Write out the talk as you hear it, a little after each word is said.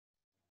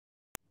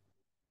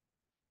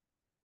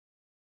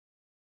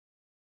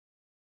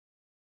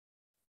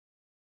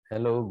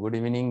Hello, good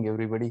evening,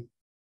 everybody.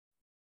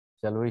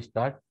 Shall we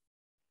start?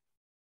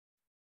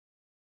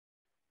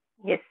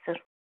 Yes, sir.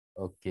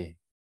 Okay.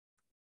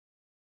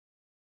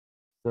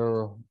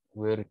 So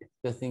we're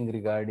discussing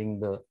regarding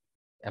the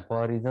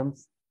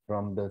aphorisms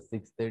from the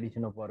 6th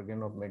edition of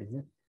Organ of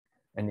Medicine.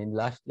 And in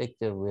last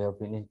lecture, we have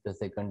finished the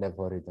second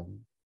aphorism.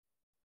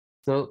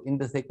 So in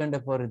the second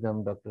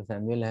aphorism, Dr.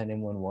 Samuel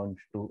Hahnemann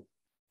wants to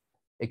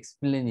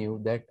explain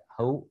you that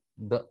how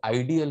the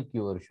ideal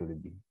cure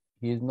should be.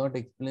 He is not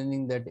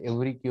explaining that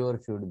every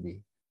cure should be.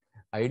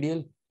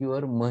 Ideal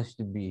cure must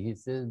be. He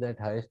says that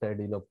highest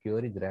ideal of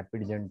cure is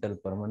rapid, gentle,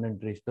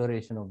 permanent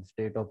restoration of the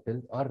state of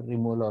health or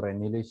removal or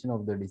annihilation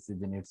of the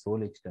disease in its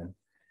whole extent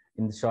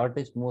in the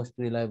shortest, most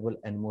reliable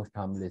and most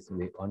harmless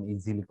way on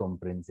easily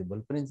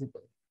comprehensible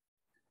principle.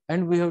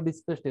 And we have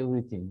discussed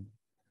everything.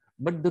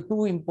 But the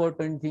two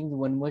important things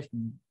one must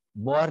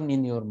born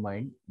in your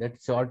mind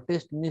that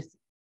shortest means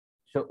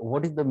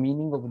what is the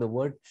meaning of the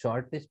word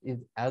shortest is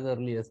as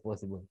early as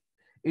possible.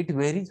 It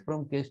varies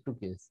from case to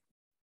case.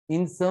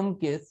 In some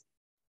case,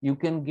 you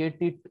can get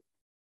it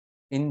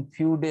in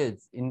few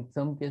days. In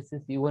some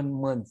cases, even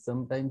months.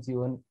 Sometimes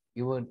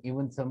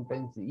even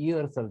sometimes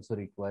years also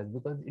required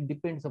because it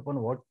depends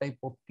upon what type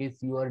of case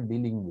you are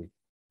dealing with.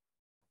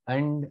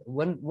 And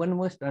one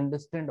must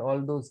understand all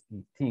those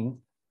things.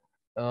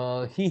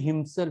 He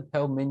himself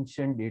have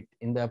mentioned it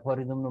in the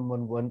aphorism number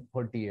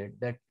 148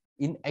 that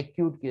in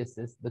acute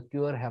cases the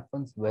cure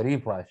happens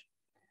very fast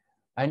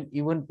and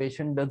even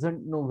patient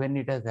doesn't know when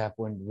it has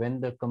happened, when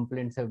the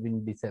complaints have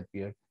been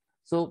disappeared.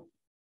 So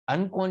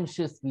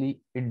unconsciously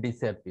it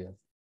disappears.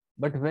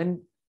 But when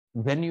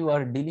you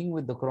are dealing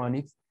with the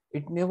chronics,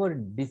 it never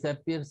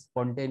disappears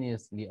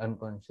spontaneously,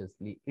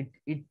 unconsciously.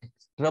 It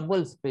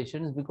troubles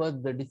patients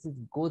because the disease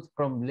goes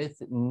from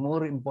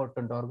more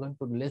important organ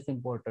to less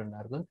important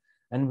organ.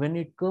 And when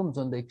it comes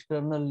on the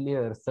external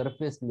layer,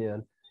 surface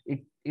layer,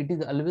 it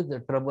is always a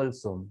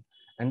troublesome,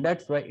 and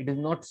that's why it is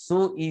not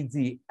so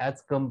easy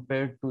as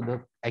compared to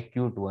the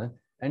acute one.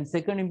 And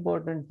second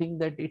important thing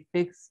that it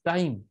takes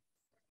time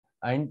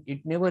and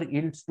it never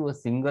yields to a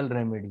single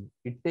remedy.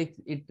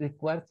 It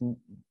requires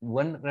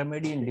one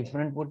remedy in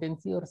different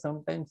potency or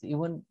sometimes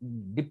even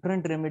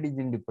different remedies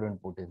in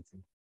different potency.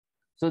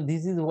 So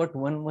this is what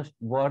one must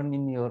warn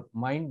in your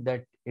mind,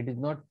 that it is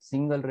not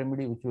single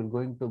remedy which will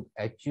going to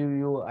achieve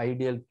your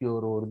ideal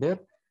cure over there.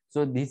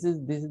 So this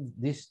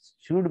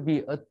should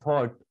be a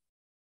thought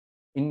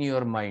in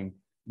your mind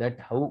that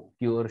how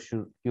cure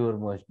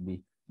must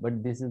be,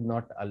 but this is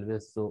not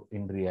always so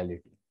in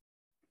reality.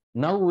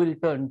 Now we'll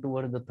turn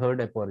toward the third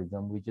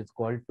aphorism, which is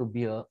called to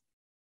be a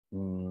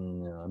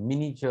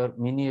miniature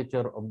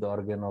of the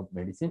organ of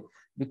medicine,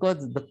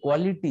 because the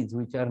qualities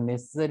which are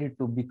necessary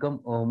to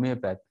become a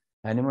homeopath,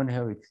 Hahnemann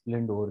have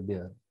explained over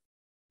there.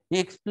 He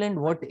explained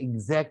what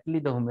exactly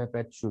the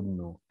homeopath should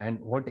know and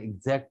what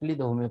exactly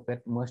the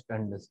homeopath must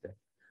understand.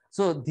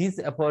 So this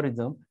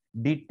aphorism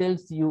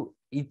details you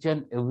each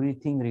and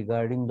everything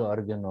regarding the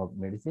organ of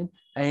medicine.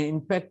 And in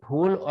fact,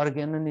 whole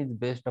organon is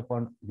based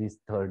upon this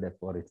third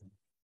aphorism.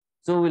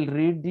 So we'll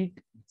read it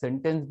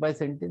sentence by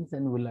sentence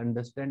and we'll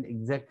understand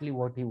exactly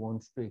what he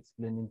wants to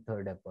explain in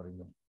third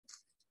aphorism.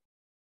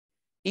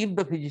 If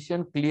the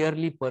physician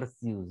clearly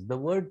perceives, the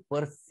word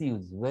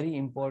perceives, very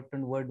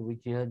important word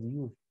which he has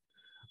used.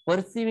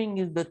 Perceiving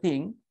is the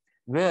thing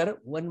where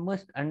one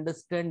must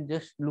understand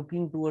just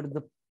looking towards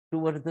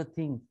the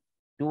thing,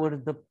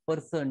 towards the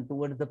person,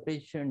 towards the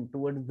patient,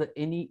 towards the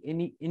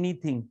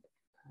anything.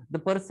 The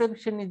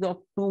perception is of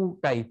two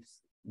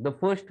types. The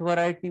first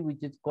variety,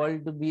 which is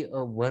called to be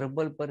a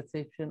verbal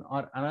perception,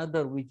 or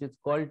another which is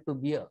called to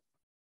be a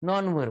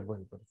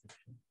non-verbal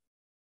perception.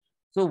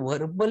 So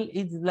verbal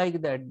is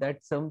like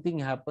that something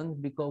happens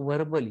because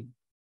verbally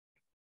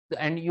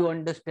and you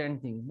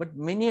understand things, but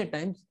many a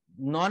times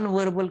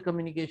non-verbal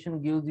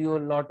communication gives you a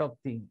lot of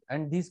things,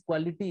 and this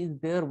quality is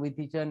there with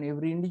each and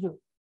every individual.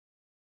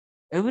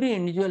 Every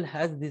individual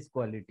has this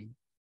quality.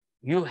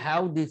 You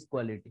have this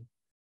quality.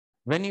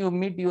 When you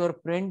meet your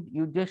friend,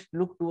 you just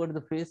look toward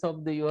the face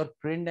of your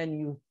friend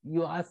and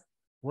you ask,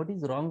 what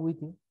is wrong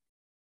with you?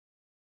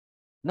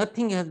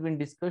 Nothing has been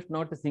discussed,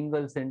 not a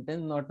single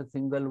sentence, not a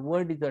single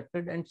word is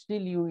uttered, and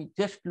still you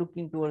just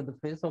looking toward the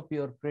face of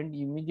your friend,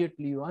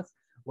 immediately you ask,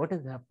 what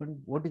has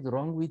happened? What is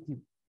wrong with you?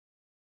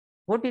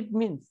 What it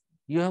means?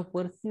 You have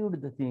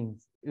perceived the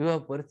things. You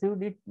have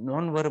perceived it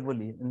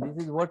non-verbally, and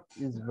this is what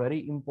is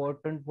very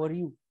important for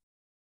you.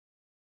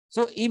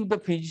 So if the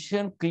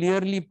physician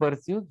clearly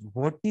perceives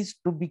what is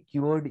to be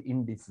cured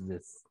in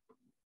diseases,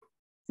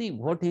 see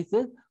what he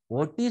says,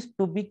 what is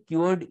to be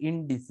cured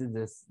in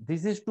diseases.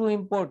 This is too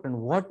important.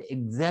 What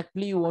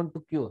exactly you want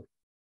to cure?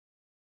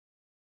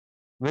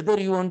 Whether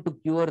you want to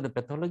cure the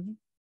pathology,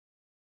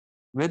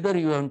 whether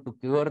you want to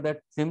cure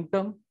that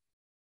symptom,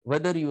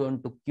 whether you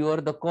want to cure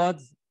the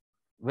cause,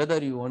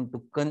 whether you want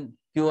to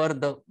cure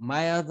the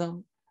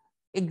miasm,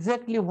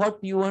 exactly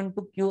what you want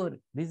to cure.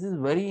 This is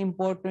very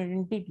important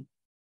entity.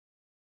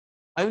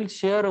 I will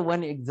share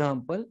one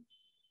example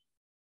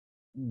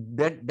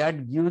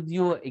that gives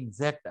you an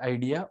exact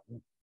idea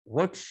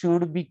what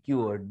should be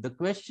cured? The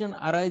question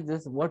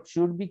arises, what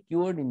should be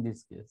cured in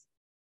this case?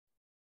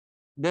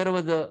 There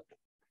was a,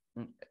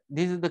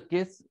 this is the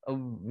case of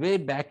way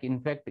back, in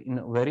fact,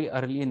 very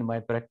early in my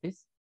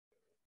practice.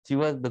 She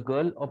was the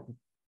girl of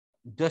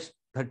just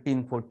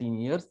 13, 14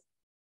 years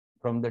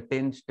from the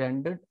 10th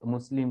standard, a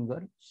Muslim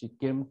girl. She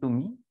came to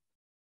me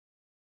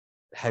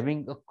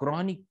having a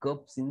chronic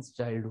cough since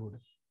childhood.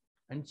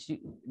 And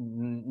she,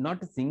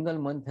 not a single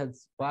month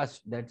has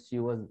passed that she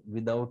was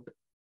without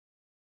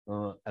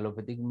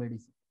allopathic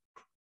medicine.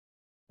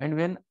 And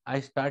when I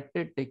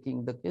started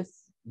taking the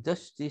case,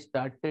 just she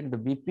started the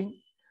weeping,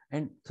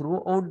 and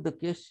throughout the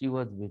case, she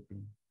was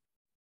weeping.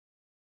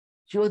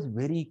 She was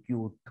very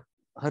cute.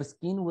 Her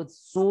skin was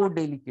so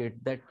delicate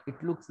that it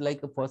looks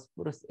like a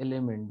phosphorus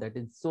element, that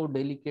is so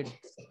delicate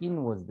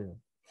skin was there.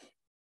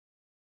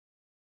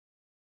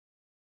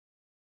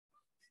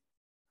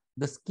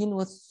 The skin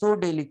was so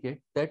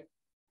delicate that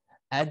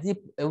as if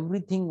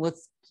everything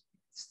was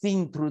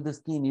seen through the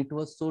skin, it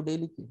was so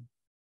delicate.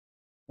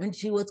 And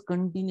she was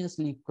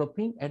continuously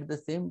coughing. At the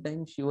same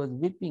time, she was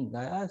weeping.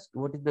 I asked,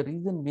 what is the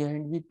reason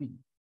behind weeping?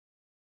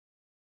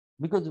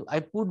 Because I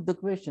put the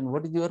question,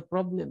 what is your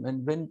problem?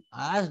 And when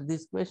I asked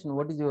this question,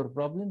 what is your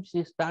problem?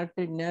 She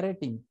started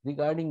narrating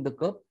regarding the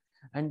cough.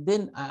 And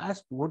then I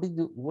asked, what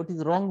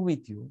is wrong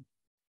with you?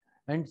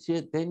 And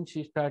then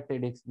she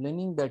started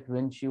explaining that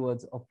when she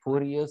was of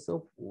 4 years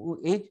of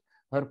age,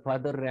 her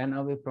father ran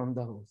away from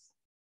the house.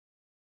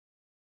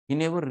 He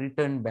never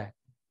returned back.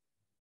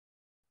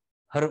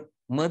 Her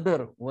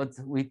mother was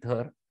with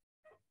her,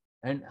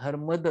 and her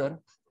mother,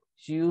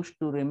 she used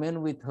to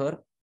remain with her,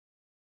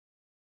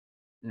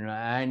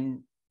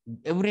 and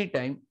every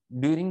time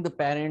during the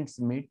parents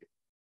meet,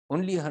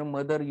 only her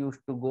mother used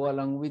to go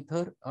along with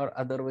her, or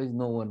otherwise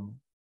no one.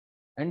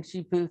 And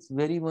she feels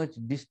very much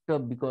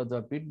disturbed because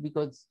of it,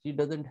 because she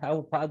doesn't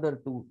have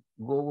father to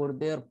go over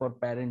there for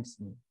parents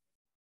meet.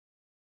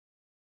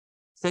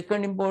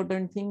 Second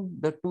important thing,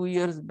 the 2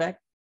 years back,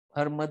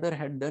 her mother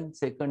had done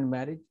second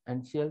marriage,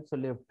 and she also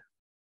left,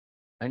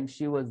 and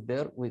she was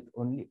there with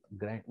only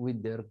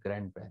with their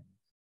grandparents.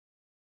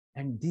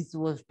 And this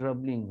was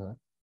troubling her,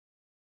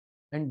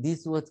 and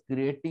this was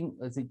creating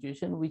a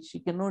situation which she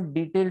cannot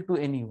detail to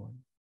anyone,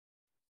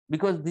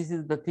 because this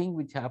is the thing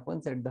which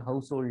happens at the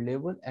household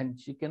level, and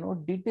she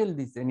cannot detail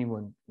this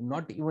anyone,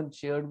 not even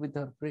shared with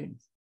her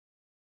friends.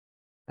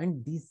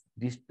 And this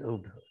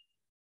disturbed her.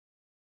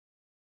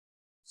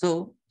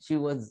 So she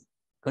was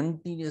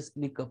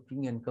continuously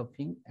coughing and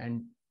coughing,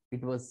 and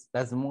it was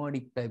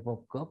spasmodic type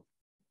of cough.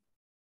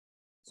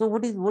 So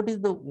what is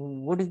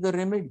the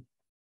remedy?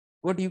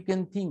 What you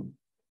can think?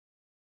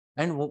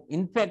 And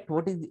in fact,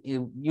 what is,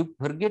 you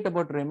forget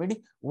about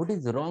remedy, what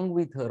is wrong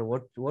with her?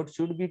 What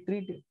should be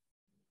treated?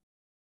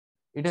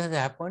 It has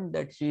happened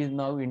that she is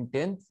now in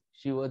 10th.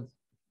 She was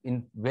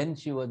when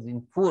she was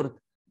in 4th,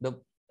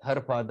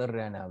 her father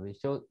ran away.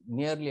 So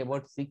nearly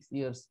about 6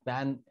 years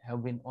span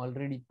have been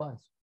already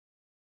passed.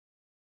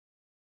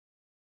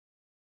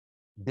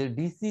 The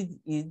disease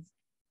is,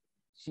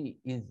 she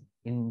is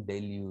in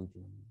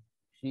delusion.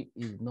 She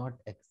is not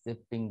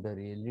accepting the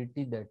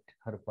reality that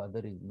her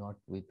father is not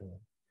with her.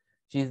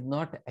 She is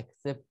not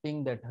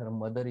accepting that her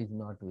mother is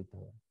not with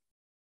her.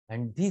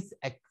 And this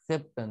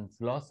acceptance,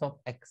 loss of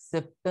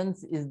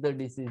acceptance, is the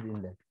disease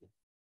in that case.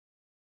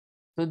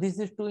 So this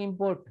is too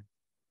important.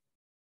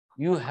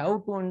 You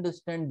have to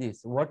understand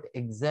this, what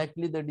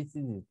exactly the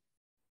disease is.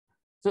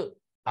 So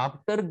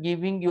after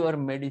giving your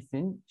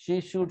medicine,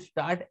 she should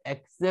start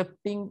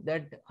accepting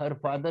that her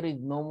father is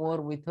no more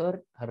with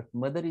her, her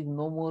mother is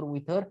no more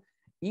with her.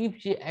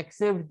 If she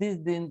accepts this,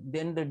 then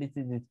the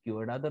disease is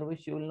cured. Otherwise,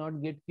 she will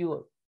not get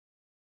cured.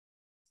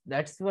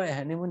 That's why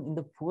Hahnemann in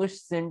the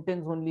first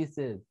sentence only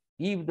says,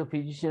 if the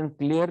physician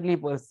clearly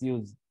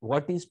pursues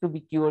what is to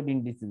be cured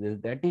in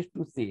diseases, that is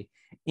to say,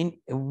 in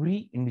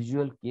every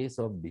individual case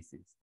of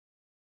disease,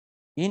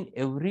 in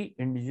every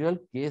individual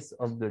case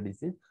of the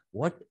disease,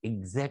 what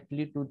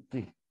exactly to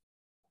treat.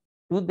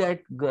 To that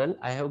girl,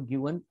 I have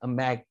given a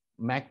Mac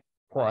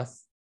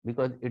Foss,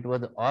 because it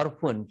was an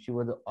orphan. She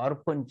was an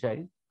orphan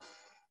child,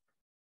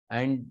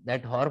 and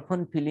that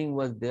orphan feeling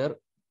was there,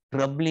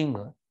 troubling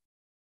her.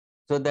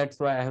 So that's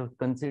why I have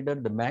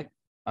considered the Mac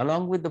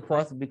along with the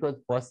Foss, because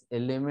Foss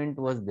element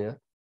was there.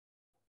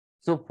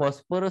 So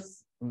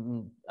phosphorus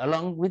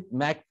along with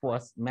Mac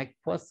Foss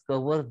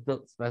covers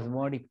the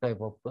spasmodic type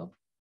of cough.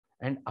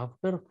 And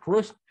after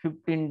first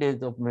 15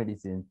 days of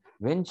medicine,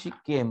 when she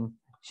came,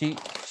 she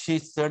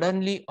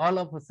suddenly, all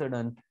of a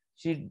sudden,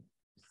 she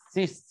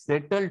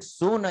settled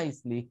so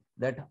nicely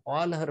that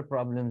all her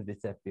problems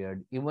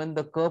disappeared. Even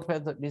the cough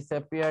has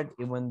disappeared.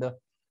 Even the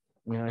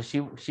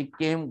she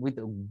came with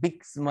a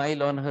big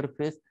smile on her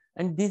face.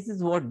 And this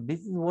is what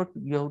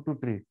you have to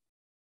treat.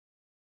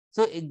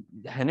 So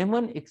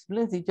Hahnemann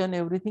explains each and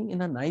everything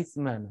in a nice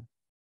manner.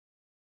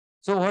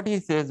 So what he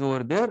says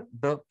over there,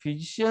 the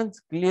physicians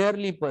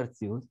clearly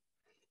pursues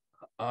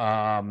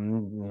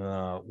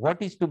what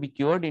is to be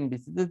cured in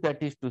diseases,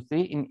 that is to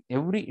say, in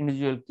every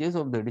individual case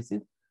of the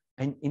disease.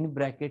 And in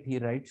bracket, he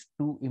writes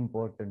two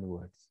important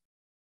words.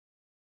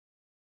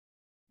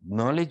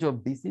 knowledge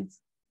of disease,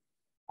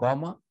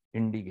 comma,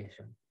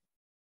 indication.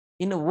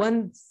 In a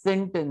one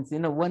sentence,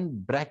 in a one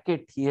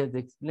bracket, he has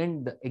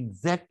explained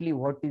exactly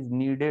what is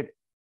needed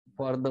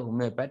for the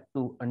homeopath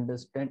to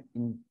understand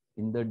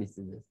in the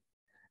diseases.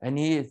 And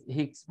he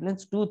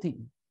explains two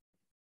things.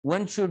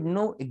 One should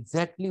know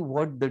exactly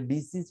what the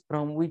disease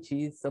from which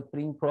he is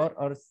suffering for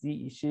or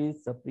she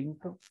is suffering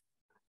from.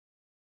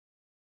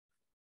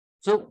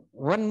 So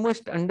one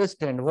must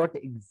understand what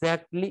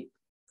exactly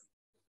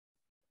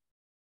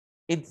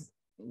it's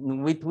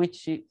with which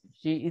she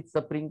is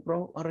suffering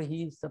from or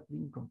he is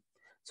suffering from.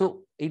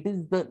 So it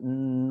is the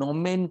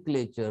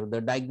nomenclature,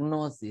 the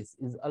diagnosis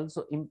is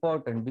also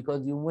important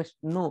because you must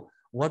know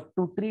what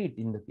to treat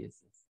in the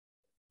cases.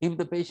 If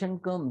the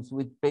patient comes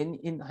with pain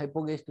in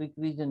hypogastric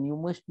region, you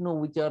must know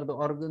which are the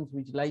organs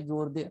which lies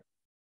over there.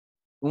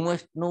 You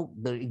must know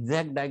the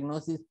exact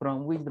diagnosis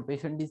from which the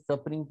patient is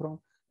suffering from,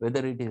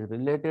 whether it is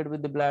related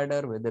with the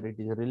bladder, whether it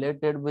is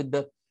related with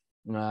the,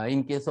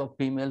 in case of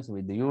females,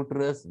 with the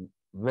uterus,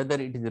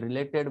 whether it is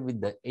related with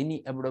the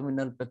any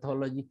abdominal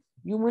pathology.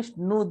 You must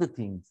know the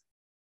things.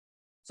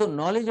 So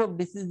knowledge of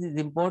disease is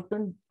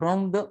important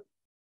from the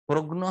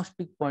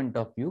prognostic point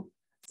of view.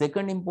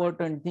 Second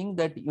important thing,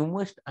 that you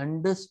must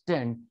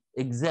understand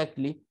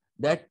exactly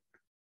that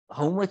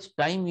how much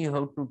time you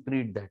have to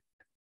treat that.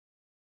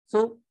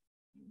 So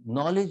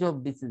knowledge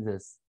of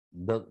diseases,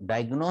 the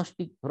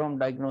diagnostic from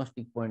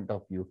diagnostic point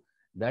of view,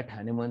 that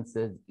Hahnemann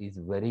says is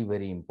very,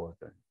 very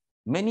important.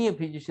 Many a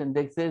physician,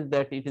 they says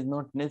that it is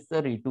not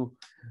necessary to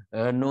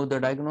know the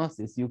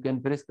diagnosis. You can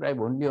prescribe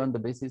only on the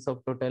basis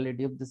of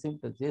totality of the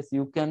symptoms. Yes,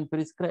 you can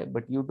prescribe,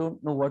 but you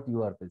don't know what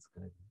you are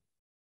prescribing.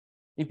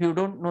 If you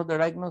don't know the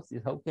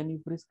diagnosis, how can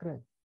you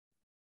prescribe?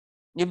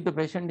 If the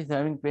patient is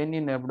having pain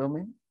in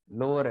abdomen,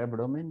 lower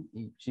abdomen,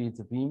 if she is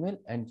a female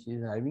and she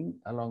is having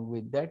along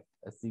with that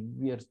a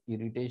severe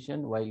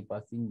irritation while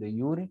passing the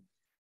urine,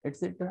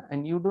 etc.,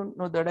 and you don't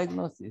know the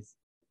diagnosis,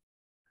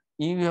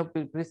 you have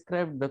to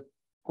prescribe the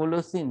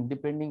colocin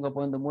depending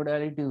upon the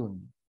modality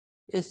only.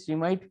 Yes, she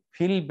might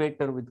feel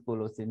better with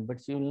colocin, but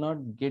she will not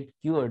get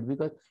cured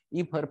because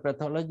if her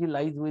pathology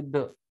lies with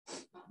the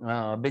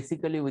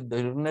basically with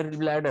the urinary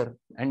bladder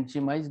and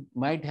she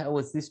might have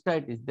a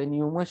cystitis, then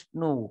you must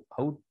know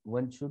how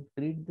one should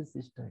treat the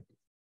cystitis.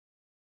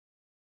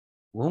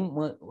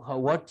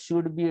 What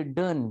should be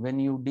done when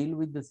you deal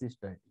with the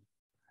cystitis?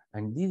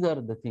 And these are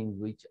the things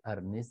which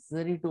are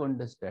necessary to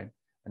understand.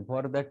 And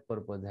for that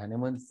purpose,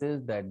 Hahnemann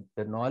says that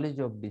the knowledge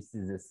of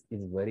diseases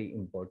is very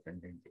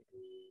important in it.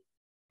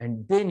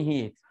 And then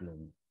he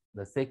explains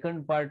the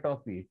second part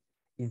of it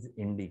is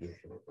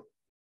indication.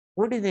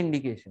 What is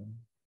indication?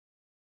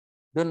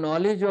 The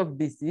knowledge of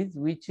disease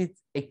which is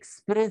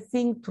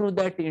expressing through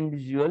that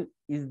individual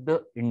is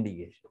the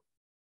indication.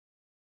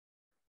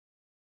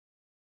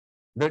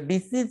 The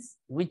disease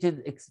which is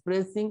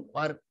expressing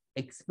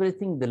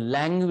the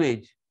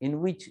language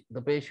in which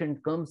the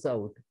patient comes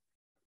out,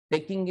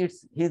 taking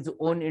his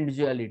own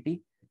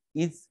individuality,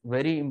 is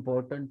very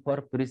important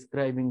for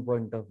prescribing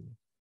point of view.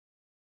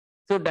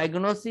 So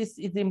diagnosis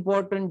is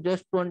important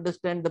just to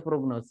understand the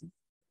prognosis.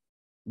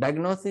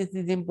 Diagnosis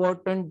is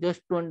important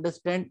just to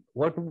understand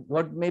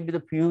what may be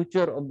the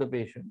future of the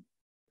patient.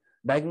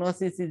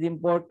 Diagnosis is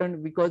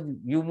important because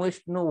you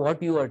must know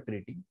what you are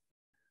treating,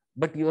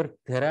 but your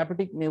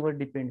therapeutic never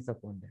depends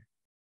upon that.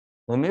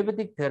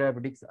 Homeopathic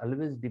therapeutics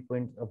always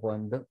depends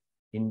upon the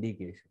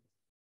indication.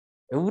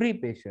 Every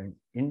patient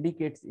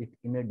indicates it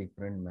in a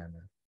different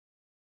manner.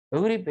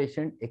 Every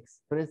patient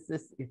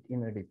expresses it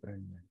in a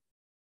different manner.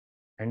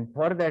 And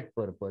for that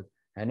purpose,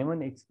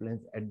 Hahnemann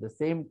explains at the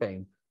same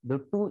time the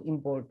two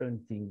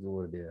important things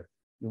over there.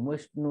 You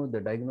must know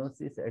the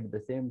diagnosis, at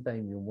the same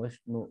time you must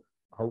know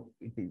how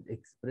it is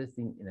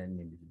expressing in an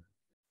individual.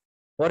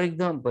 For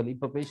example,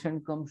 if a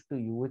patient comes to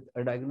you with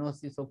a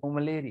diagnosis of a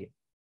malaria,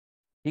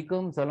 he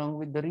comes along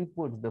with the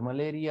reports, the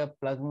malaria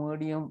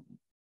Plasmodium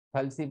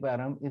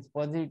falciparum is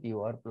positive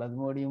or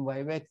Plasmodium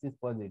vivax is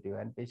positive,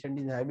 and patient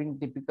is having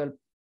typical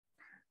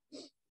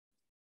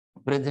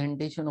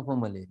presentation of a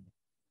malaria.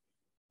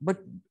 But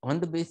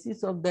on the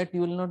basis of that,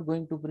 you will not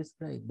going to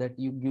prescribe that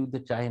you give the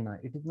China.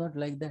 It is not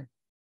like that.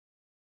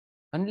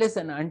 Unless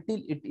and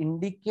until it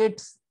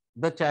indicates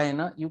the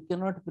China, you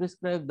cannot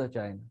prescribe the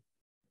China.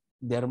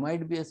 There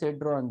might be a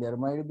cedron, there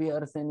might be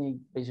arsenic,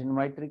 patient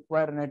might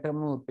require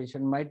natamur,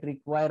 patient might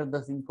require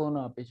the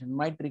cinchona, patient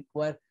might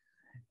require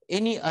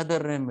any other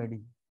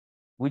remedy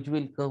which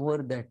will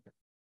cover that.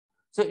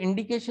 So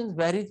indications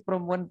varies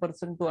from one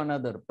person to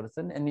another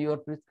person, and your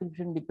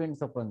prescription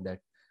depends upon that.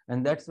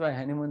 And that's why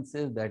Hahnemann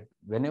says that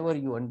whenever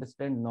you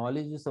understand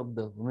knowledges of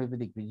the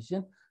homeopathic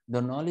physician,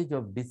 the knowledge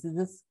of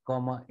diseases,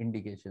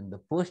 indication, the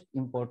first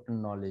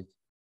important knowledge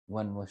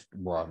one must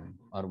born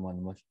or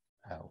one must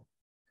have.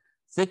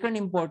 Second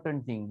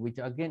important thing, which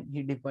again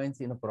he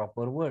defines in a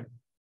proper word,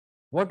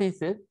 what he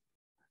says.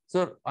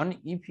 So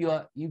if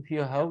you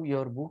have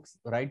your books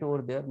right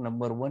over there,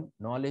 number one,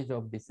 knowledge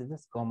of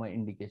diseases,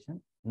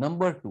 indication.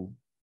 Number two,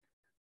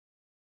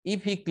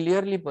 if he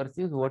clearly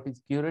perceives what is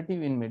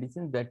curative in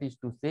medicine, that is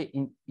to say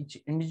in each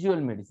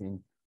individual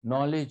medicine,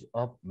 knowledge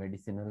of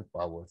medicinal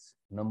powers.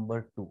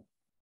 Number 2.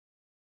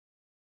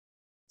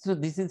 So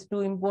this is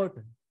too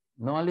important.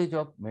 Knowledge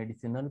of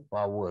medicinal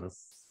powers.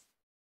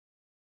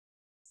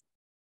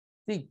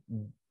 See,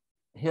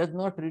 he has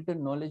not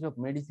written knowledge of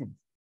medicine.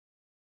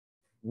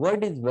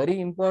 Word is very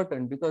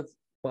important because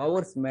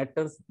powers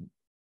matters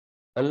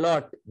a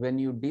lot when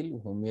you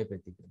deal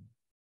homeopathically.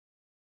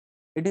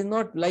 It is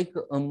not like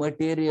a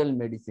material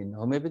medicine.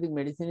 Homeopathic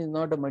medicine is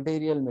not a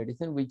material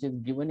medicine which is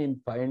given in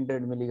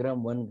 500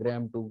 milligram, 1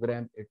 gram, 2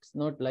 gram. It's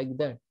not like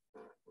that.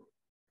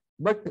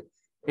 But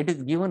it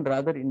is given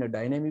rather in a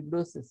dynamic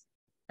doses.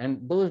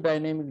 And those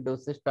dynamic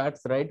doses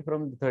starts right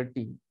from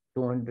 30,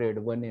 200,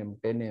 1M,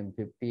 10M,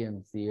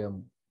 50M,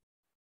 cm.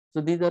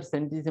 So these are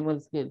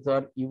centesimal scales,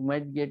 or you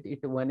might get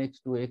it 1x,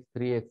 2x,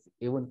 3x,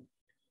 even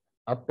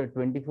after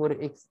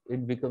 24x,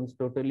 it becomes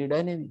totally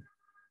dynamic.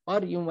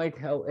 Or you might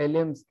have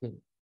LM scale.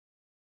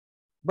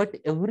 But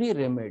every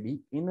remedy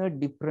in a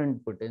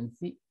different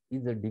potency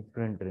is a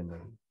different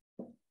remedy.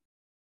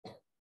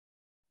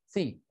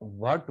 See,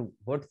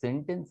 what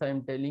sentence I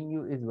am telling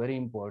you is very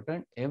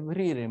important.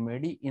 Every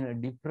remedy in a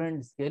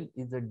different scale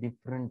is a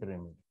different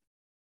remedy.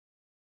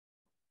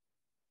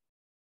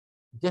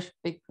 Just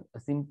take a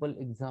simple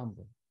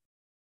example.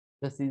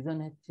 The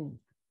season has changed.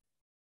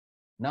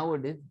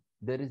 Nowadays,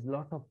 there is a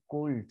lot of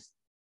colds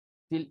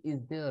still is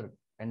there.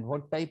 And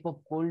what type of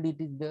cold it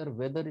is there,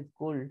 whether it's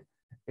cold,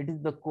 it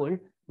is the cold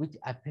which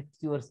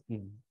affects your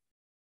skin.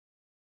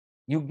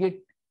 You get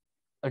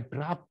a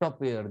draft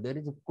of air. There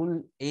is a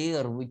cool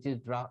air which is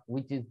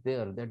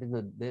there.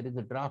 There is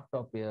a draft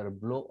of air,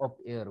 blow of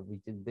air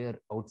which is there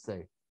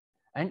outside.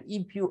 And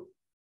if you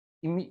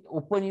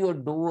open your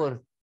doors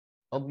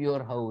of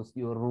your house,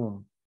 your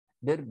room,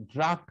 their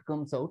draft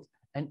comes out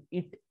and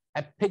it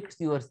affects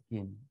your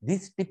skin.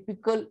 This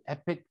typical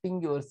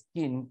affecting your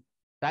skin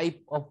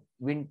type of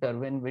winter,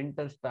 when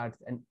winter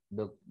starts and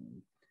the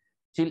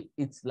chill,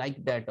 it's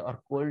like that, or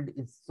cold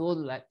is so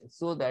that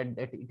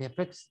it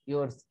affects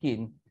your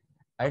skin.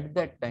 At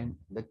that time,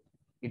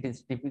 it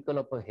is typical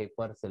of a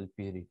Hepar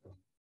sulfuric.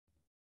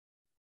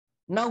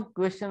 Now,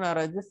 question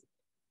arises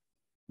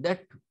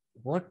that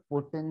what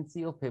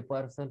potency of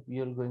Hepar sulf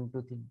you are going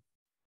to think?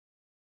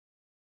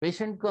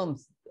 Patient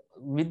comes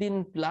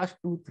within last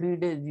 2-3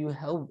 days, you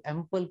have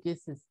ample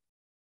cases,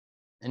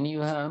 and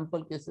you have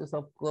ample cases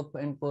of cough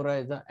and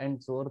coryza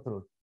and sore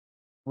throat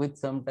with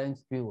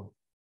sometimes fever.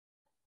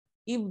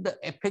 If the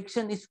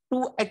affection is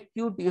too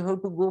acute, you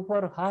have to go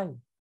for high,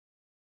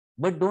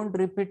 but don't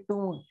repeat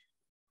too much.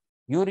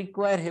 You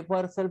require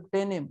Hepar sulf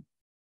 10 mg,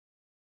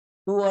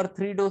 2 or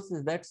 3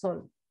 doses, that's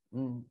all.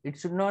 It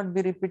should not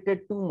be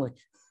repeated too much,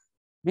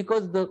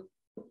 because the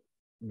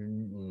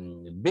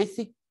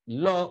basic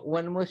law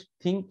one must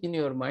think in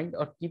your mind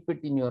or keep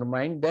it in your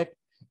mind that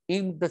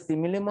if the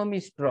simillimum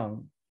is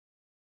strong,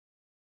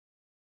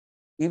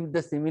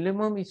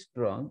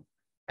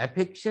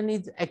 affection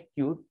is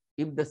acute,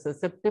 if the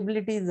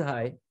susceptibility is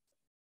high,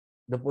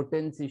 the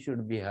potency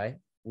should be high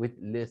with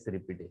less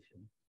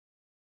repetition.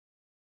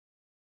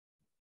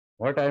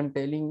 What I am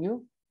telling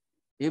you,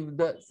 if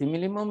the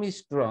simillimum is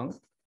strong,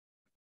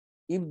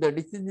 if the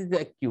disease is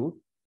acute,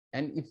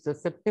 and if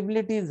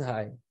susceptibility is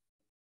high,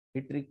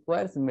 it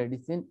requires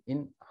medicine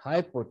in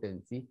high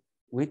potency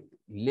with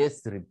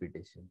less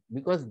repetition,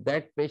 because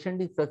that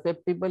patient is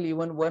susceptible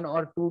even 1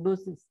 or 2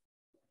 doses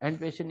and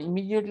patient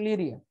immediately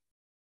reacts.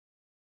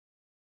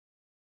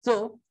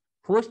 So,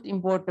 first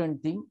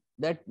important thing,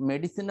 that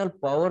medicinal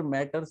power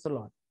matters a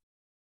lot.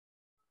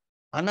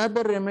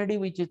 Another remedy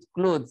which is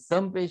close,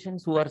 some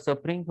patients who are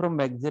suffering from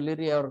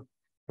maxillary or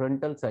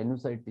frontal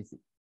sinusitis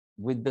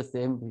with the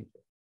same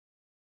patient,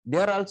 they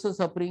are also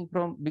suffering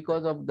from,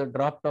 because of the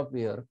draft of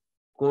air,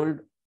 cold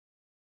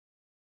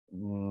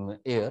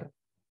air.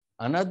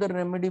 Another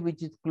remedy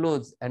which is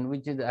close and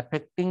which is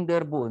affecting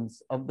their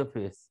bones of the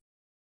face,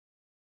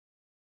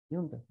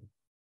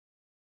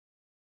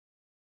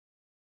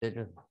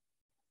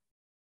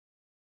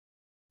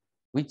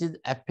 which is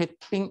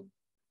affecting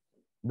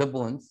the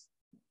bones.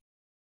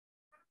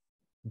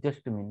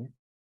 Just a minute.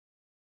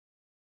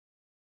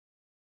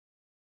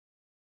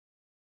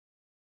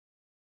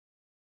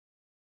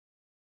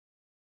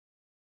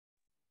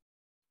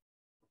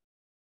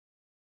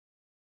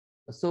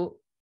 So,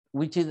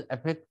 which is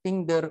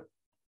affecting their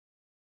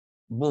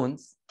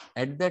bones,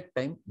 at that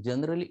time,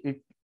 generally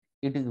it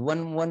is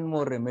one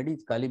more remedy,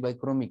 is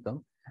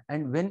Calibicromicum,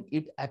 and when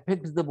it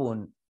affects the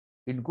bone,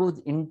 it goes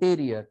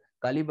interior,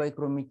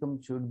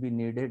 Calibicromicum should be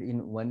needed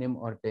in 1M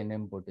or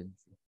 10M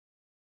potency.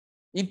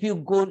 If you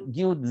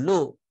give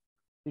low,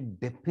 it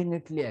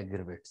definitely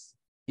aggravates.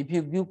 If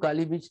you give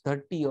Calibich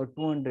 30 or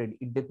 200,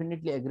 it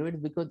definitely aggravates,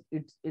 because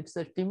it's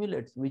a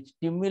stimulant which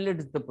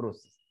stimulates the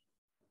process.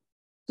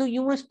 So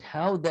you must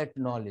have that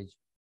knowledge.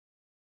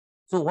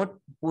 So what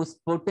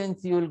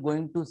potency you are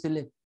going to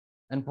select,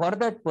 and for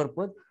that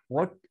purpose,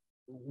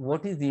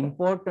 what is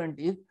important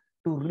is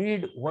to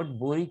read what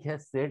Boric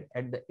has said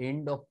at the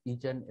end of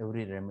each and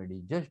every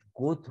remedy. Just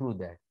go through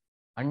that,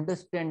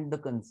 understand the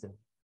concept.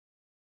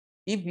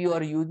 If you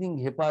are using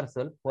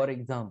heparsol, for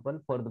example,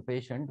 for the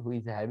patient who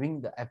is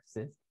having the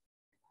abscess,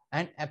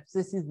 and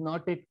abscess is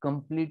not yet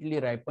completely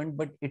ripened,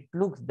 but it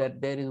looks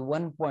that there is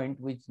one point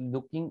which is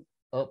looking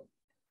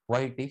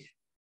whitish,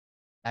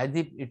 as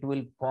if it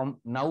will form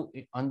now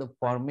on the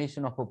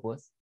formation of a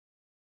pus,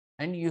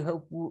 and you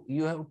have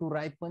to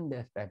ripen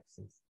that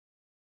abscess.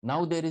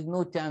 Now there is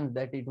no chance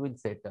that it will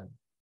settle,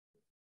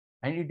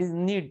 and it is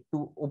need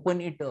to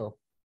open it up.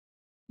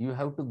 You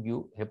have to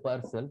give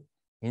heparsol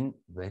in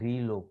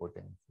very low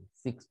potency,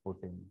 6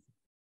 potency.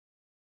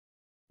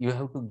 You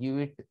have to give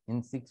it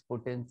in 6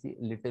 potency,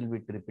 little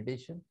bit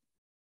repetition,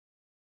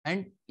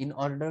 and in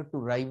order to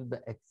rive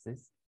the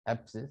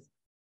abscess.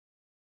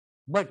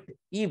 But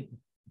if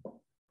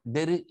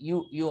there is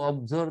you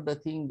observe the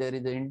thing, there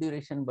is an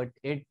induration, but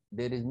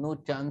there is no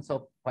chance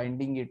of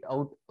finding it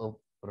out of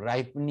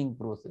ripening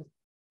process,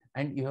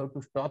 and you have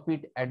to stop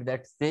it at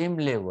that same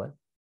level,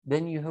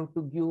 then you have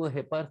to give a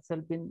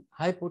heparsol in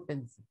high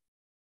potency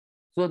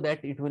so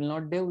that it will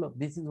not develop.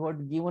 This is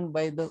what given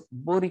by the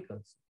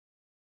boricals.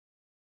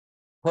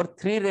 For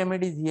 3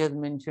 remedies he has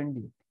mentioned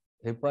it: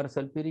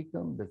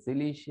 heparsulpiricum, the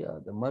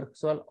silicea, the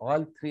merksol,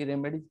 all 3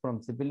 remedies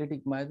from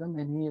syphilitic miasm,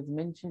 and he has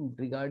mentioned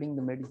regarding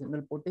the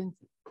medicinal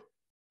potency,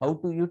 how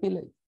to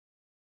utilize.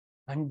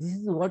 And this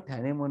is what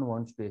Hahnemann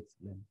wants to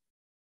explain.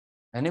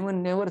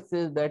 Hahnemann never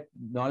says that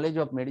knowledge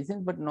of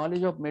medicine, but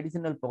knowledge of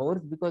medicinal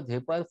powers, because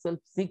heparsol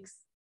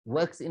 6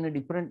 works in a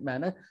different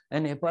manner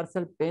and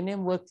heparsol 10M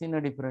works in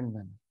a different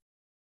manner.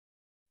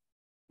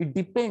 It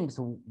depends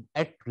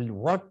at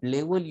what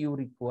level you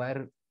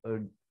require a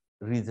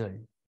result.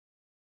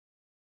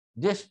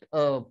 Just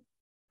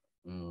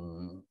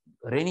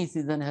rainy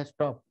season has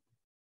stopped.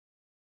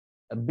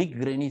 A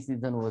big rainy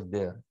season was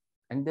there,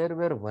 and there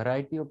were a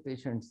variety of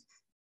patients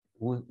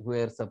who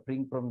were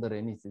suffering from the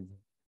rainy season.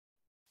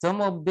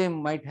 Some of them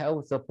might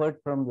have suffered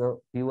from the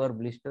fever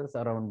blisters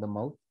around the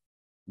mouth.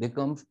 They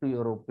comes to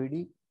your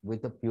OPD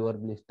with a fever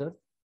blister,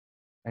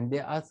 and they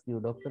ask you,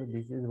 doctor,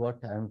 this is what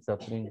I am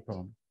suffering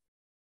from.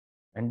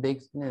 And they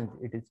explain,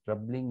 it is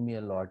troubling me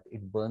a lot.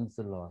 It burns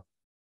a lot.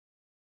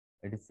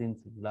 It is since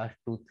last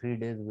 2-3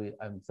 days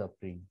I am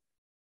suffering.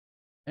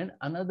 And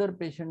another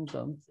patient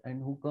comes,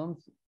 and who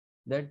comes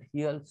that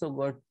he also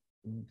got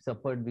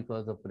suffered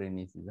because of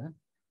rainy season.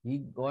 He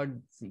got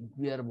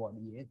severe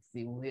body ache,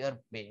 severe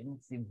pain,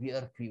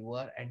 severe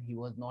fever, and he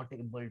was not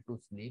able to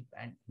sleep.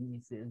 And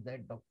he says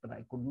that, doctor,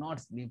 I could not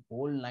sleep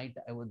whole night.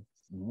 I was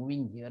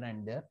moving here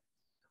and there.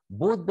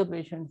 Both the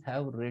patients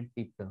have red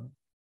tip tongue.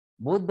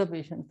 Both the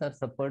patients are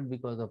suffered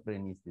because of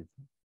rainy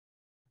season.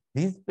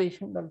 This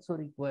patient also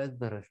requires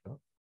the rest of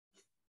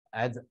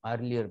as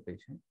earlier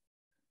patient.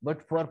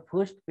 But for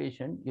first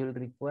patient, you will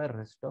require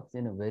restox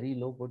in a very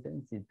low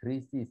potency,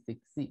 3C,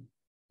 6C,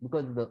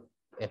 because the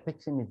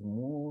affection is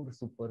more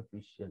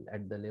superficial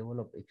at the level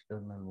of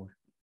external motion.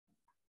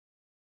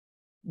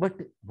 But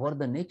for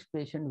the next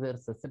patient where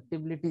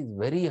susceptibility is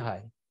very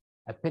high,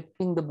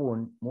 affecting the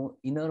bone, more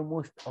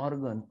innermost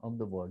organ of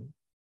the body,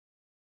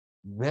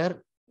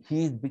 where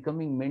he is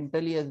becoming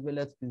mentally as well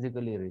as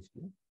physically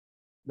restless,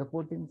 the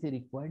potency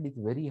required is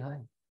very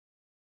high.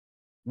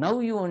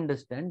 Now you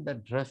understand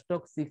that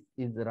Rustox 6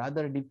 is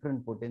rather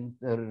different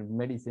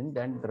medicine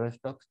than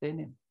Rustox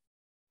 10M.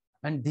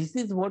 And this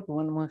is what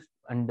one must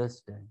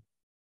understand.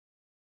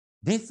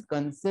 This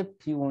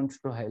concept he wants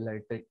to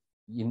highlight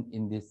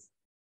in this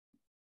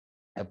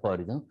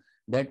aphorism,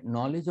 that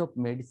knowledge of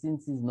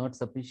medicines is not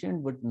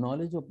sufficient, but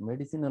knowledge of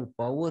medicinal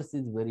powers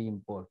is very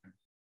important.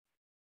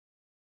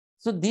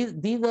 So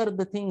these are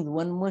the things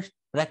one must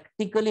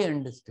practically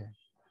understand.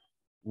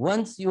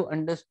 Once you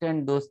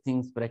understand those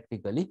things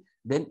practically,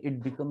 then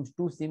it becomes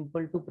too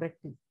simple to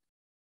practice.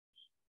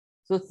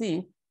 So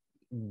see,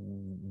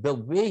 the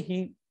way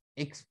he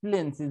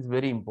explains is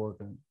very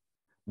important.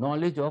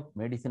 Knowledge of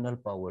medicinal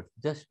powers.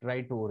 Just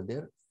write over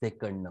there,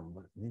 second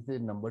number. This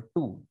is number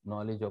 2,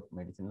 knowledge of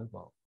medicinal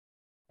power.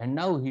 And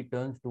now he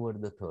turns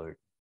toward the third.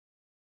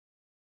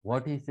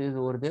 What he says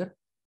over there,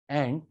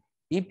 and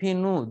if he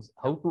knows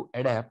how to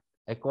adapt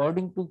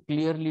according to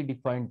clearly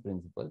defined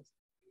principles,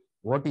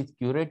 what is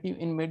curative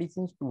in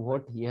medicines to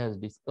what he has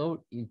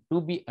discovered is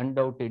to be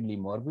undoubtedly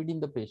morbid in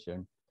the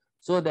patient,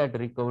 so that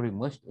recovery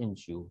must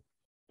ensue.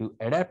 To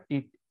adapt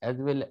it as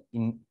well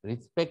in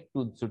respect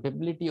to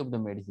suitability of the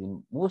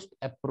medicine, most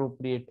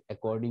appropriate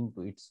according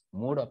to its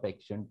mode of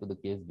action to the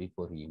case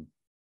before him.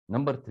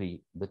 Number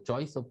 3, the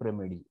choice of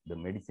remedy, the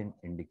medicine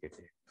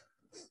indicated.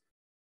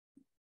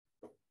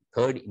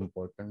 Third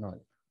important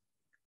knowledge.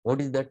 What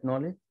is that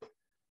knowledge?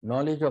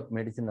 Knowledge of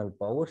medicinal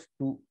powers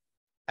to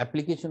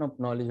application of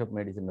knowledge of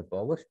medicinal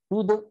powers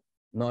to the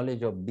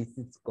knowledge of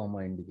disease,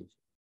 indication.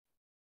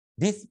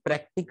 This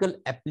practical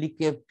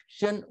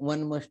application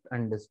one must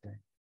understand.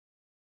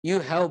 You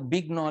have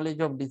big knowledge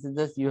of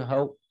diseases, you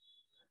have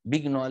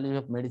big knowledge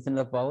of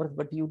medicinal powers,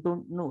 but you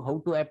don't know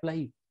how to apply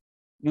it.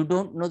 You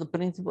don't know the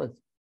principles.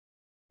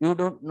 You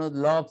don't know the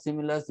law of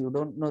similars, you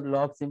don't know the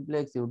law of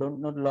simplex, you don't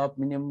know the law of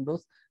minimum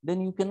dose, then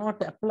you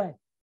cannot apply.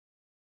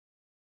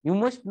 You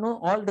must know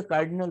all the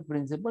cardinal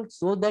principles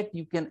so that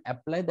you can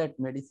apply that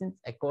medicines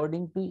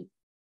according to it.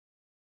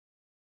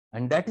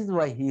 And that is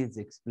why he is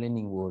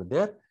explaining over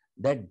there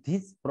that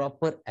this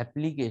proper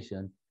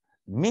application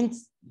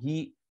means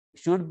he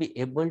should be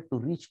able to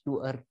reach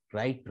to a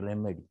right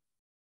remedy.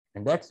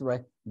 And that's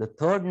why the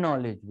third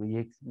knowledge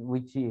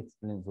which he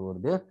explains over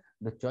there,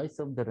 the choice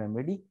of the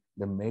remedy,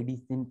 the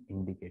medicine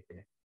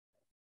indicated.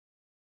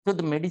 So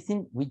the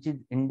medicine which is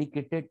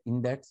indicated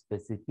in that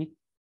specific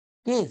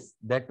case,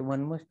 that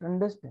one must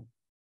understand.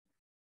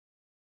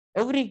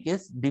 Every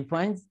case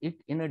defines it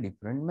in a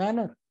different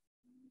manner.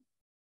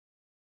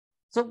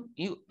 So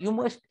you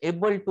must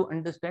able to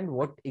understand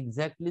what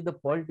exactly the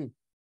fault is.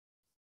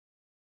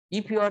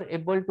 If you are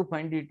able to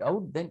find it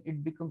out, then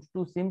it becomes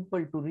too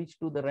simple to reach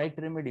to the right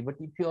remedy. But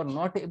if you are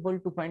not able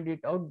to find it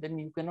out, then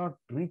you cannot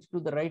reach to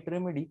the right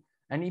remedy.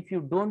 And if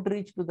you don't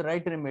reach to the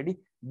right remedy,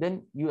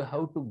 then you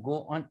have to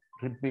go on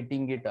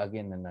repeating it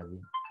again and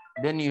again.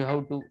 Then you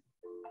have to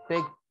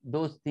take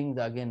those things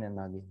again and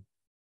again.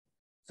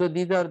 So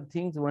these are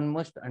things one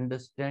must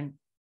understand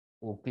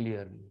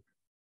clearly.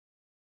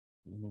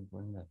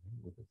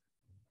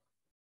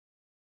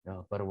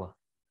 Parva.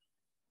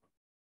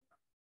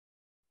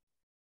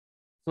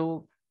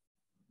 So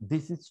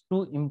this is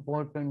two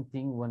important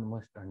thing one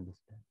must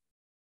understand.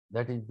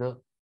 That is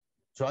the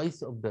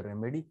choice of the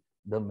remedy,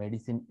 the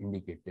medicine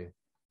indicated.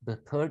 The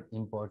third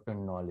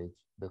important knowledge,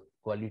 the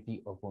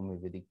quality of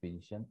homeopathic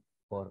physician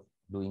for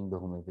doing the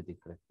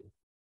homeopathic practice.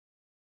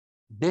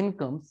 Then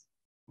comes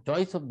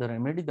choice of the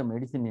remedy, the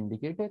medicine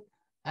indicated,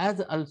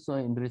 as also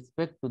in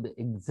respect to the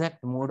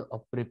exact mode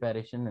of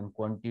preparation and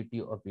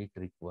quantity of it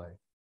required.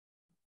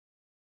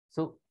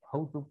 So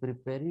how to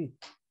prepare it?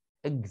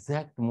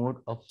 Exact mode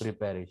of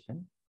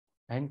preparation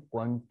and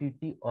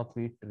quantity of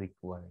it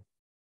required.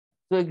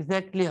 So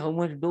exactly how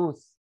much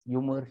dose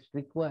you must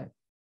require,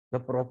 the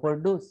proper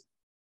dose,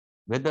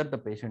 whether the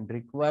patient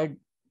required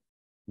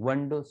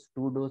 1 dose,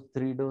 2 dose,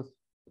 3 dose,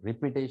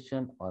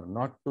 repetition or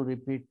not to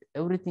repeat,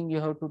 everything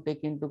you have to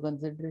take into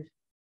consideration.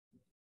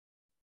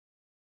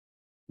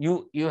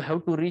 You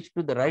have to reach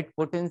to the right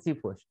potency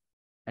first.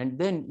 And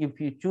then if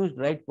you choose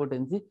right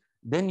potency,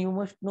 then you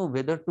must know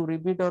whether to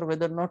repeat or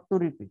whether not to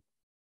repeat.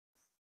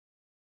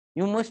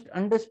 You must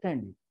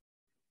understand it.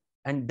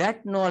 And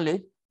that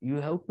knowledge you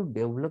have to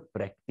develop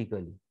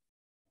practically.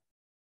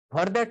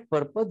 For that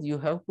purpose, you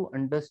have to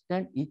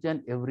understand each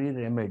and every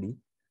remedy,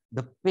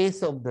 the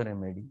pace of the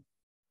remedy,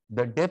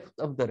 the depth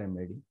of the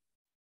remedy,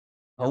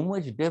 how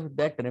much depth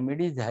that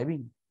remedy is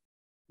having.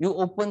 You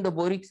open the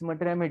Borix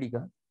Materia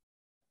Medica,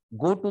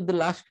 go to the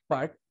last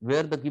part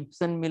where the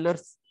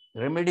Gibson-Miller's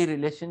remedy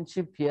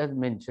relationship he has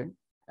mentioned,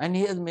 and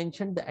he has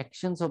mentioned the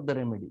actions of the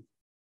remedy.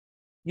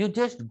 You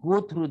just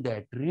go through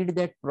that, read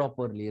that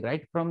properly,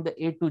 right from the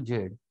A to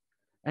Z,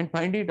 and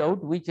find it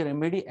out which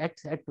remedy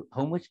acts at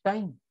how much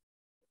time.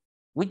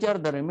 Which are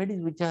the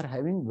remedies which are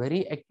having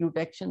very acute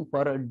action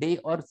for a day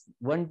or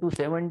 1 to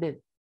 7 days?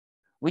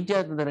 Which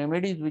are the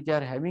remedies which are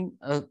having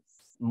a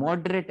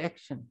moderate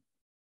action,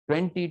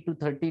 20 to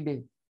 30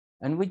 days?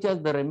 And which are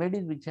the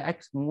remedies which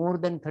acts more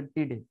than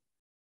 30 days?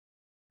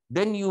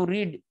 Then you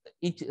read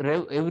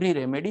every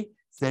remedy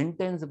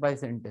sentence by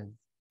sentence.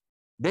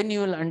 Then you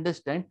will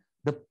understand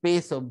the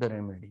pace of the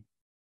remedy.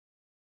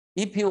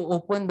 If you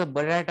open the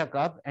Barata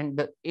cup and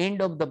the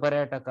end of the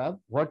Barata cup,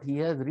 what he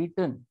has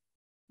written,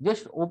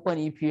 just open.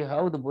 If you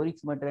have the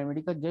Borix Materia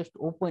Medica, just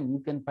open. You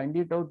can find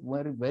it out.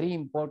 Very, very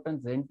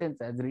important sentence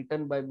as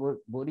written by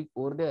Borix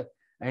over there,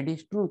 and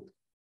it's truth.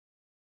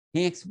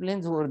 He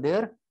explains over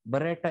there,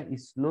 Barata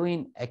is slow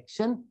in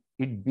action,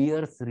 it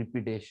bears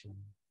repetition.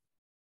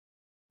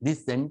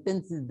 This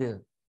sentence is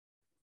there.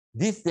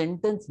 This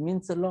sentence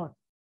means a lot.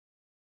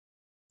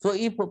 So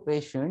if a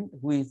patient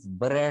who is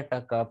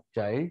Barata cup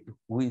child,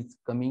 who is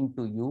coming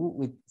to you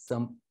with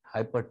some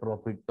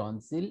hypertrophic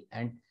tonsil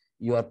and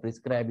you are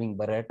prescribing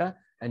Barata,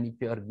 and if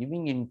you are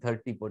giving in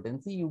 30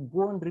 potency, you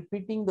go on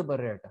repeating the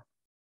Barata.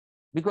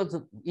 Because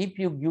if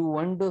you give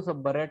 1 dose of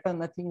Barata,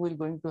 nothing will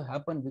going to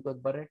happen because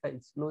Barata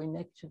is slow in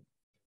action.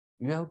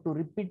 You have to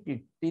repeat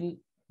it till,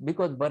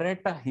 because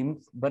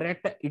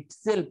Barata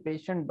itself,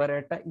 patient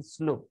Barata is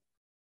slow.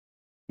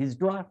 His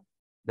dwarf,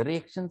 the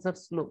reactions are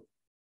slow.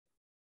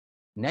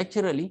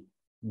 Naturally,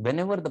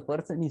 whenever the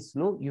person is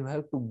slow, you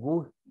have to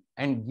go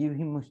and give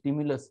him a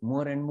stimulus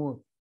more and more.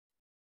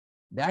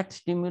 That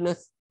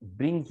stimulus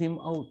brings him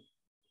out.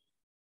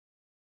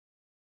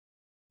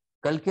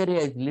 Calcarea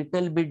is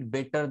little bit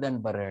better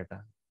than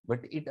Barata, but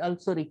it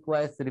also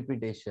requires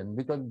repetition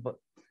because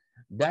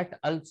that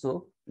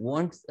also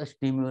wants a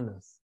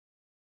stimulus.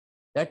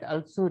 That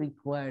also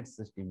requires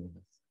a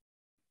stimulus.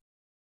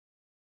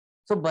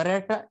 So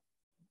Barata,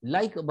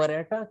 like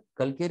Barata,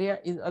 Calcarea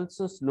is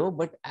also slow,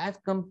 but as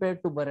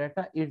compared to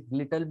Barata, it's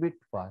little bit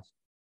fast.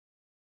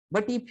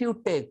 But if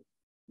you take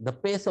the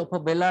pace of a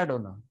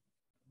Belladonna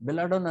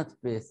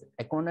space,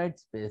 Aconite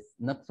space,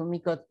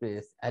 Naxomica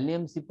space,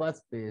 Allium cepa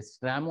space,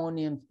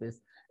 Stramonium space,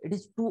 it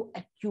is too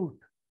acute.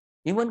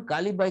 Even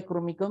Kali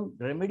bichromicum,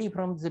 remedy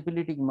from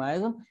syphilitic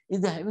miasm,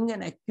 is having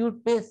an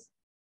acute pace.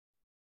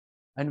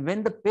 And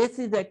when the pace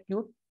is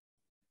acute,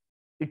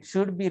 it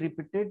should be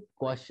repeated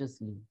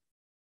cautiously.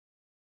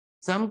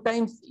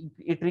 Sometimes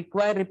it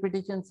requires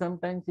repetition,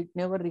 sometimes it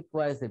never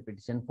requires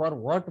repetition. For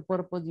what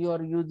purpose you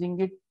are using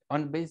it,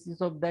 on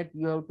basis of that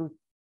you have to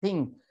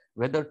think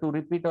whether to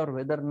repeat or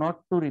whether not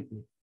to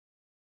repeat.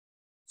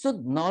 So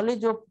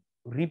knowledge of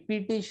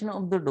repetition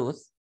of the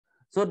dose,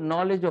 so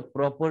knowledge of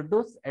proper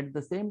dose, at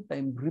the same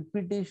time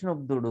repetition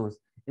of the dose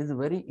is a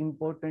very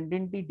important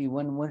entity.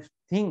 One must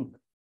think.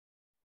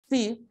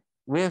 See,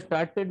 we have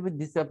started with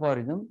this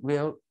aphorism. We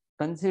have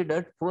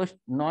considered first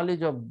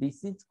knowledge of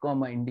disease,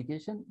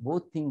 indication.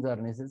 Both things are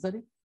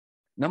necessary.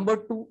 Number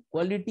two,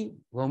 quality.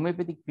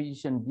 Homeopathic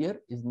physician here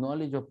is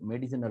knowledge of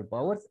medicinal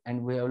powers,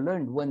 and we have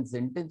learned one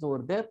sentence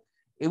over there.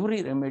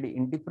 Every remedy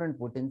in different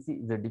potency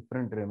is a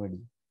different remedy,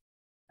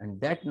 and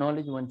that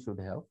knowledge one should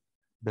have.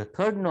 The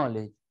third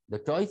knowledge, the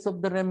choice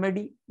of the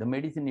remedy, the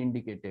medicine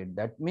indicated.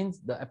 That means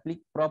the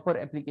proper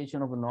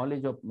application of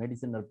knowledge of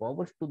medicinal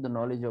powers to the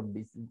knowledge of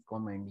disease,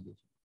 indication.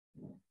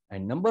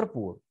 And number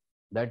four,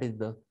 that is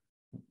the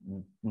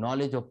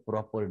knowledge of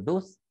proper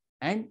dose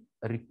and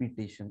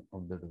repetition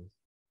of the dose.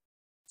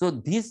 So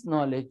this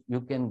knowledge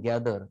you can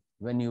gather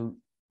when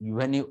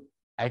you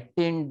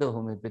attend the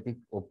homeopathic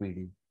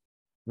OPD.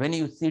 When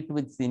you sit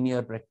with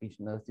senior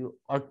practitioners, you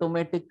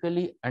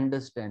automatically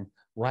understand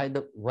why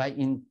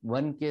in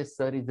one case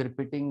sir is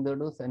repeating the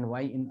dose and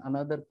why in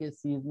another case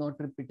he is not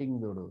repeating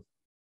the dose.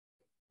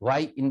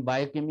 Why in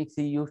biochemics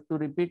he used to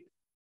repeat,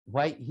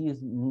 why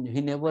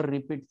he never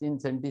repeats in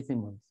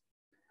centesimals.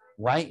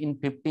 Why in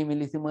 50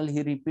 millisimal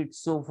he repeats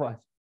so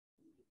fast.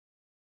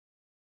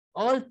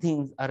 All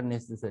things are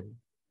necessary,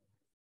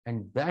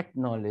 and that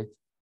knowledge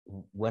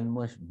one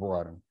must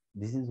born.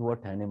 This is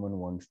what Hahnemann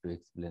wants to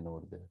explain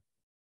over there.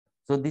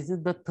 So this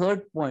is the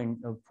third point,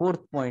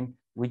 fourth point,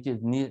 which is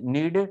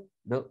needed,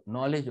 the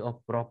knowledge of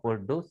proper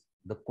dose,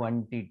 the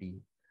quantity.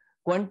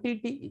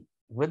 Quantity,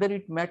 whether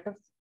it matters,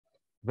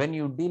 when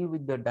you deal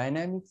with the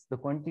dynamics, the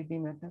quantity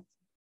matters.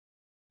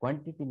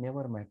 Quantity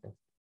never matters.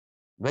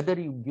 Whether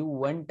you give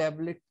one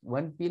tablet,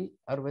 one pill,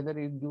 or whether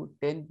you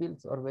give 10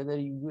 pills, or whether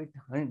you give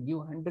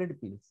 100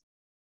 pills.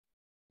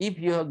 If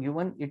you have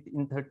given it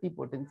in 30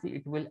 potency,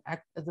 it will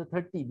act as a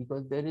 30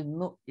 because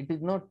it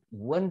is not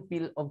one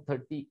pill of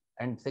 30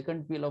 and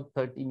second pill of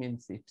 30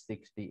 means it's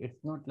 60.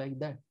 It's not like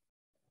that.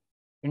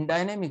 In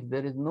dynamics,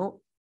 there is no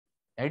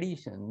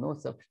addition, no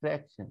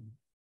subtraction,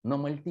 no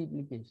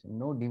multiplication,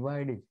 no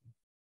division.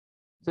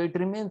 So it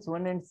remains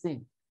one and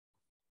same.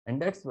 And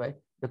that's why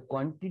the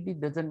quantity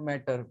doesn't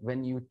matter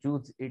when you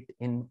choose it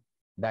in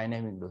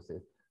dynamic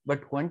doses,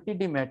 but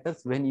quantity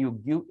matters when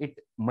you give it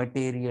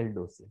material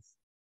doses.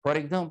 For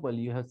example,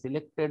 you have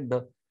selected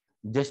the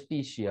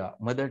Justicia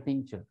mother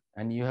tincture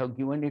and you have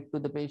given it to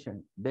the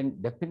patient, then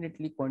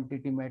definitely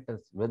quantity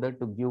matters, whether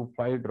to give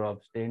 5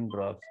 drops, 10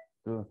 drops,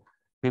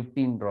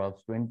 15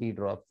 drops, 20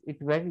 drops. It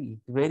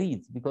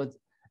varies because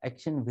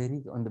action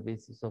varies on the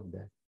basis of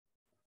that.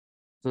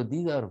 So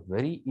these are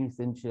very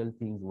essential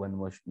things one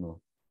must know.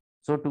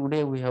 So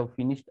today we have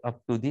finished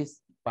up to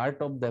this.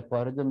 Part of the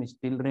aphorism is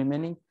still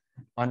remaining.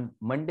 On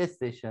Monday's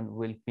session,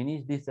 we'll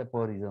finish this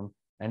aphorism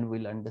and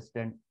we'll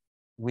understand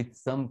with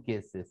some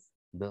cases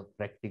the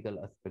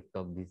practical aspect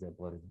of this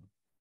aphorism.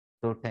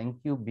 So thank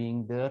you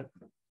being there.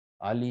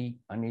 Ali,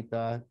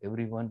 Anita,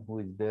 everyone who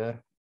is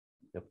there,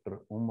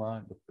 Dr.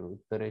 Uma, Dr.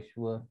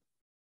 Uttareshwar,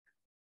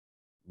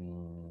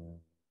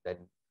 then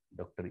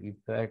Dr.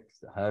 Ifat,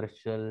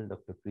 Harshal,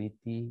 Dr.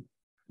 Preeti,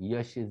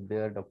 Yash is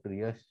there, Dr.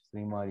 Yash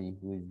Srimari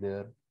who is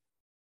there.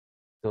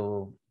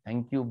 So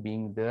thank you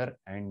being there,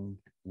 and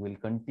we'll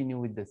continue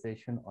with the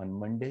session on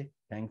Monday.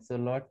 Thanks a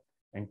lot.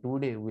 And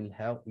today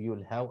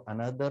you'll have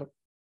another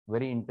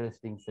very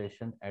interesting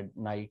session at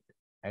night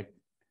at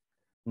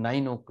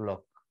 9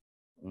 o'clock.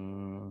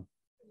 8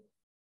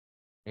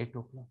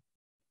 o'clock.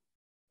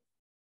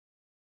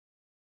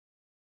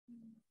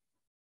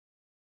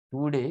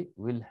 Today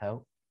we'll have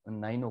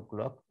 9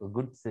 o'clock a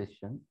good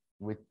session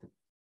with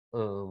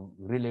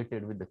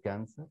related with the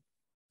cancer.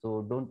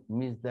 So don't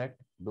miss that.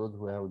 Those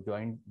who have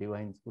joined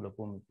Divine School of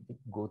Homeopathy,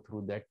 go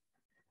through that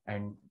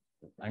and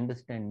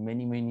understand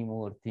many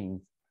more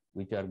things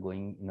which are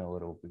going in our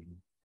OPD.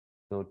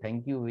 So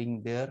thank you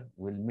being there.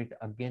 We'll meet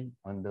again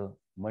on the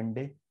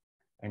Monday.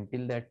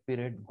 Until that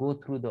period, go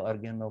through the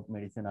organ of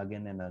medicine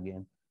again and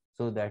again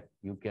so that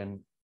you can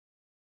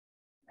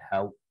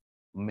have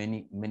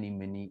many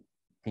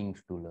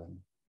things to learn.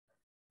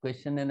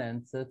 Question and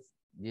answers.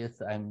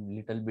 Yes, I'm a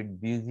little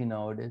bit busy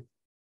nowadays.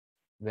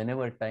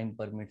 Whenever time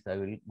permits, I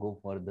will go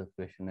for the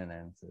question and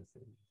answers.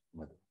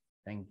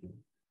 Thank you.